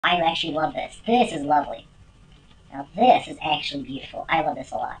I actually love this. This is lovely. Now this is actually beautiful. I love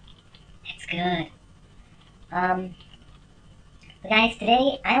this a lot. It's good. But guys,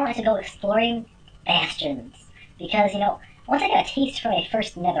 today I want to go exploring bastions. Because, you know, once I got a taste for my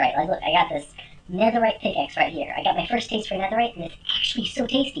first netherite, like look, I got this netherite pickaxe right here. I got my first taste for netherite, and it's actually so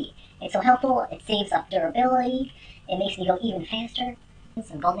tasty. It's so helpful, it saves up durability, it makes me go even faster.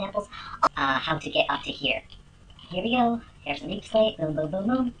 Some golden apples. How to get up to here. Here we go. Here's some deep slate. Boom, boom, boom,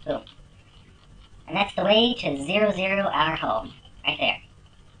 boom, boom. And that's the way to 0-0 our home. Right there.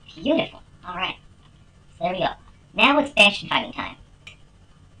 Beautiful. Alright. So there we go. Now it's bastion finding time.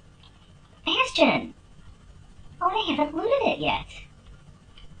 Bastion! Oh, I haven't looted it yet.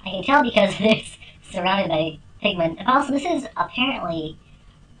 I can tell because it's surrounded by pigment. Also, this is apparently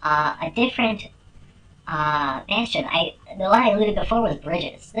a different bastion. The one I looted before was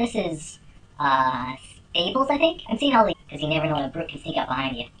bridges. This is stables, I think. I'm seeing all these because you never know when a brute can sneak up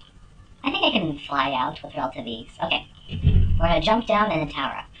behind you. I think I can fly out with relative ease. Okay, we're gonna jump down and then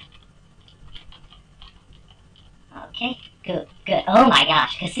tower up. Okay, good, good. Oh my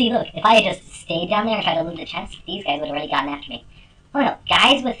gosh, because see, look, if I had just stayed down there and tried to loot the chest, these guys would have already gotten after me. Oh no,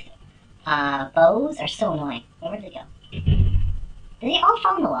 guys with bows are so annoying. Where did they go? Did they all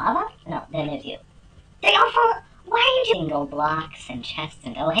fall in the lava? No, then there's you. They all fall. Why are you doing gold blocks and chests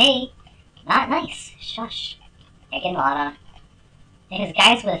and oh hey, not nice. Shush. Yeah, get in the lava. Because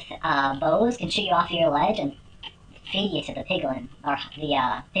guys with bows can shoot you off your ledge and feed you to the piglin or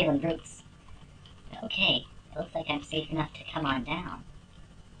the piglin brutes. Okay, it looks like I'm safe enough to come on down.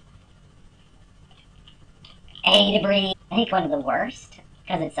 Hey, debris. I think one of the worst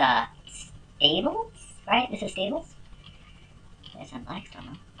because it's stables, right? This is stables. There's some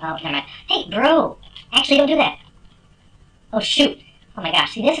blackstone. Oh, never mind. Hey, bro! Actually, don't do that! Oh, shoot! Oh my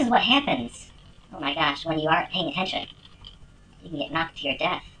gosh, see, this is what happens. Oh my gosh, when you aren't paying attention. You can get knocked to your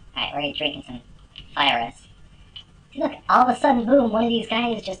death. Alright, we're already drinking some fire res. See, look, all of a sudden, boom, one of these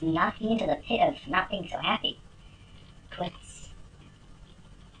guys just knocked me into the pit of not being so happy. Quits.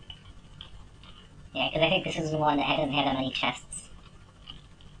 Yeah, because I think this is the one that doesn't have that many chests.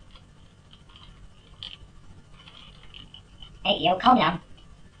 Hey, yo, calm down.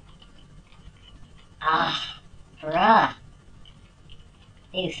 Ah, bruh.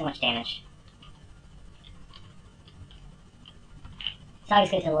 They do so much damage. It's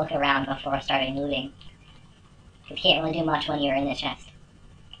always good to look around before starting looting. You can't really do much when you're in the chest.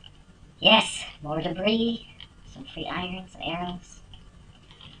 Yes, more debris, some free iron, some arrows.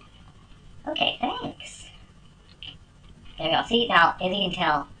 Okay, thanks. There we go. See, now, as you can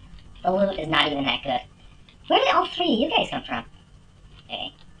tell, the loot is not even that good. Where did all three of you guys come from?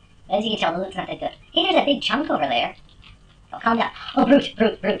 Okay. As you can tell, the loot's not that good. Hey, there's a big chunk over there. Oh, calm down. Oh, brute,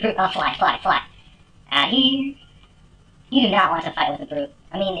 brute, brute, brute. Oh, fly, fly, fly. Here. You do not want to fight with a brute.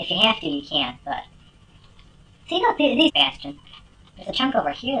 I mean, if you have to, you can, but... See, look, these bastion. There's a chunk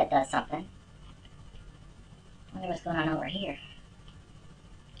over here that does something. I wonder what's going on over here.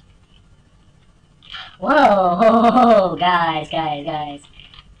 Whoa, guys, guys, guys.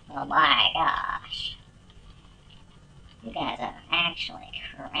 Oh my gosh. You guys are actually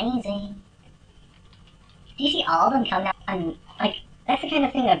crazy. Do you see all of them come down? Like, that's the kind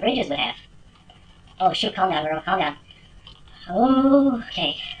of thing that bridges would have. Oh shoot, calm down, bro, calm down. Oh,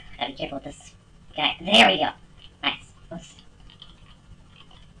 okay. Gotta be careful with this guy. There we go. Nice. Oops.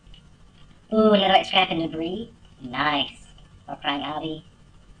 Ooh, another scrap and debris. Nice. More crying obbi.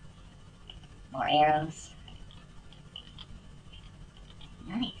 More arrows.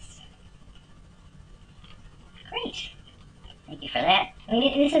 Nice. Great. Thank you for that. I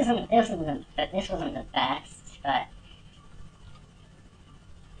mean, this wasn't the best, but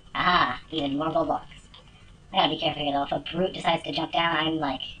aha, even more gold blocks. I gotta be careful here though. If a brute decides to jump down, I'm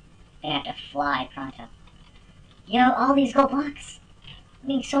like gonna have to fly pronto. Yo, all these gold blocks. I'm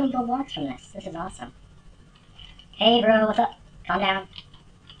getting so many gold blocks from this. This is awesome. Hey, bro, what's up? Calm down.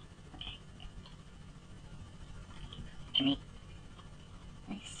 Okay. Come here.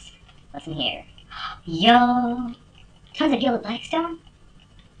 Nice. What's in here? Yo! Tons of yellow blackstone?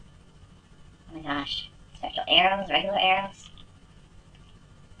 Oh my gosh. Special arrows, regular arrows.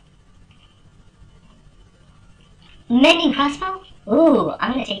 Mending crossbow? Ooh,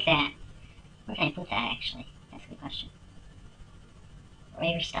 I'm gonna take that. Where can I put that, actually? That's a good question.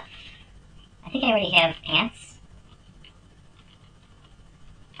 Rare stuff. I think I already have pants.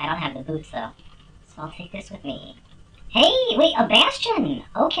 I don't have the boots, though. So I'll take this with me. Hey, wait, a bastion!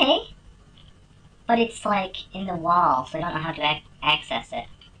 Okay. But it's, like, in the wall, so I don't know how to access it.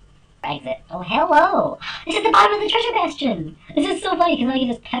 Exit. Oh, hello! This is the bottom of the treasure bastion! This is so funny, because I can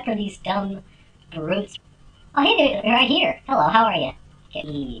just pepper these dumb brutes. Oh, hey, they're right here. Hello, how are you? Get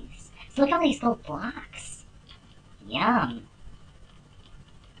these. So look at all these gold blocks. Yum.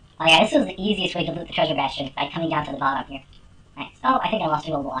 Oh yeah, this was the easiest way to loot the treasure bastion, by coming down to the bottom here. Nice. Oh, I think I lost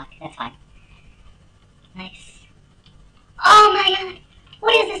a gold block. That's fine. Nice. Oh my god!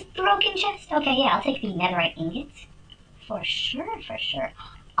 What is this broken chest? Okay, yeah, I'll take the netherite ingots. For sure, for sure.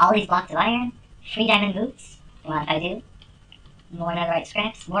 All these blocks of iron. Free diamond boots. What if I do? More netherite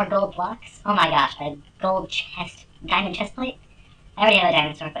scraps. More gold blocks. Oh my gosh, a gold chest. Diamond chest plate? I already have a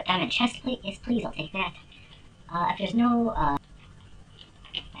diamond sword, but diamond chest plate? Yes, please, I'll take that. If there's no,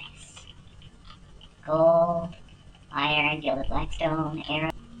 nice. Gold, iron, gilded blackstone,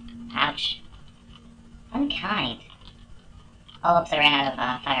 arrow. Ouch. Unkind. Oh, oops, I ran out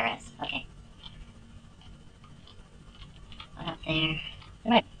of, fire res. Okay. What up there?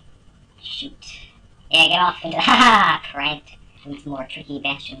 Shoot. Yeah, get off into haha! Pranked. Doing some more tricky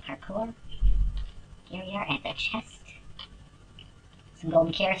bastion parkour. Here we are at the chest. Some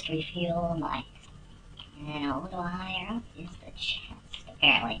golden carrots to refuel my. And a little higher up is the chest,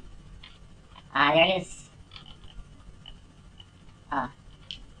 apparently. There it is.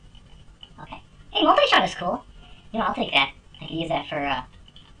 Okay. Hey, multi-shot is cool. You know, I'll take that. I can use that for,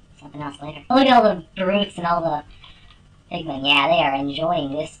 something else later. Look at all the brutes and all the pigmen. Yeah, they are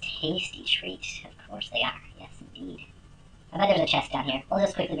enjoying this tasty treat. Of course they are. Yes, indeed. I bet there's a chest down here. We'll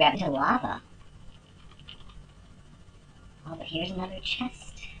just quickly grab into lava. Oh, but here's another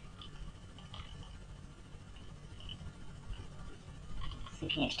chest.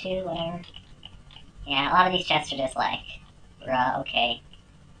 Sleeping H2, whatever. Yeah, a lot of these chests are just like, bruh, okay.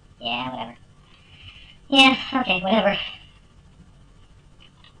 Yeah, whatever. Yeah, okay, whatever.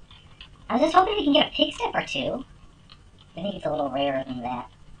 I was just hoping we can get a pig step or two. I think it's a little rarer than that.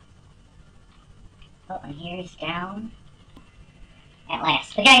 Oh, and here's down. At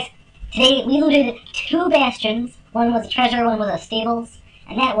last. But guys, today we looted 2 bastions. One was a treasure, one was a stables.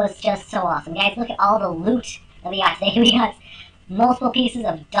 And that was just so awesome. Guys, look at all the loot that we got today. We got multiple pieces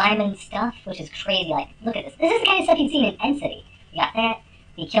of diamond stuff, which is crazy. Like, look at this. This is the kind of stuff you'd see in End City. We got that.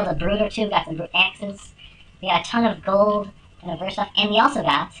 We killed a brute or 2, got some brute axes. We got a ton of gold and other stuff. And we also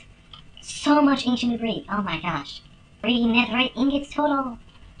got so much ancient debris. Oh my gosh. 3 netherite ingots total.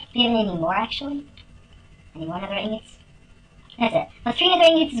 Do we have any more, actually? Any more netherite ingots? That's it. But 3 netherite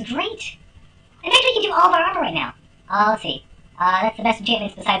ingots is great. In fact, we can do all of our armor right now. Let's see. That's the best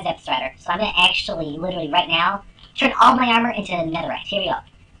enchantments besides Depth Strider. So I'm going to actually, literally right now, turn all my armor into netherite. Here we go.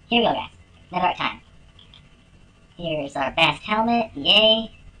 Here we go, guys. Netherite time. Here's our best helmet.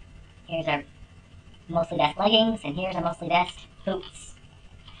 Yay. Here's our mostly best leggings. And here's our mostly best boots.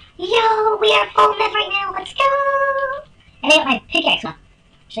 Yo, we are full netherite now. Let's go. And I got my pickaxe.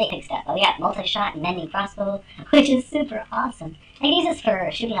 Straight pig step. But we got multi-shot and mending crossbow, which is super awesome. I can use this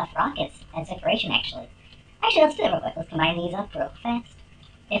for shooting off rockets as decoration, actually. Actually, let's do it real quick. Let's combine these up real fast.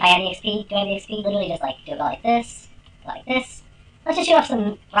 If I have the XP, do I have the XP? Literally just like do it like this, go like this. Let's just shoot off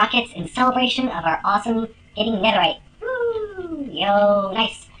some rockets in celebration of our awesome getting netherite. Woo! Yo,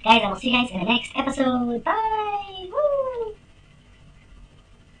 nice. Guys, I will see you guys in the next episode. Bye!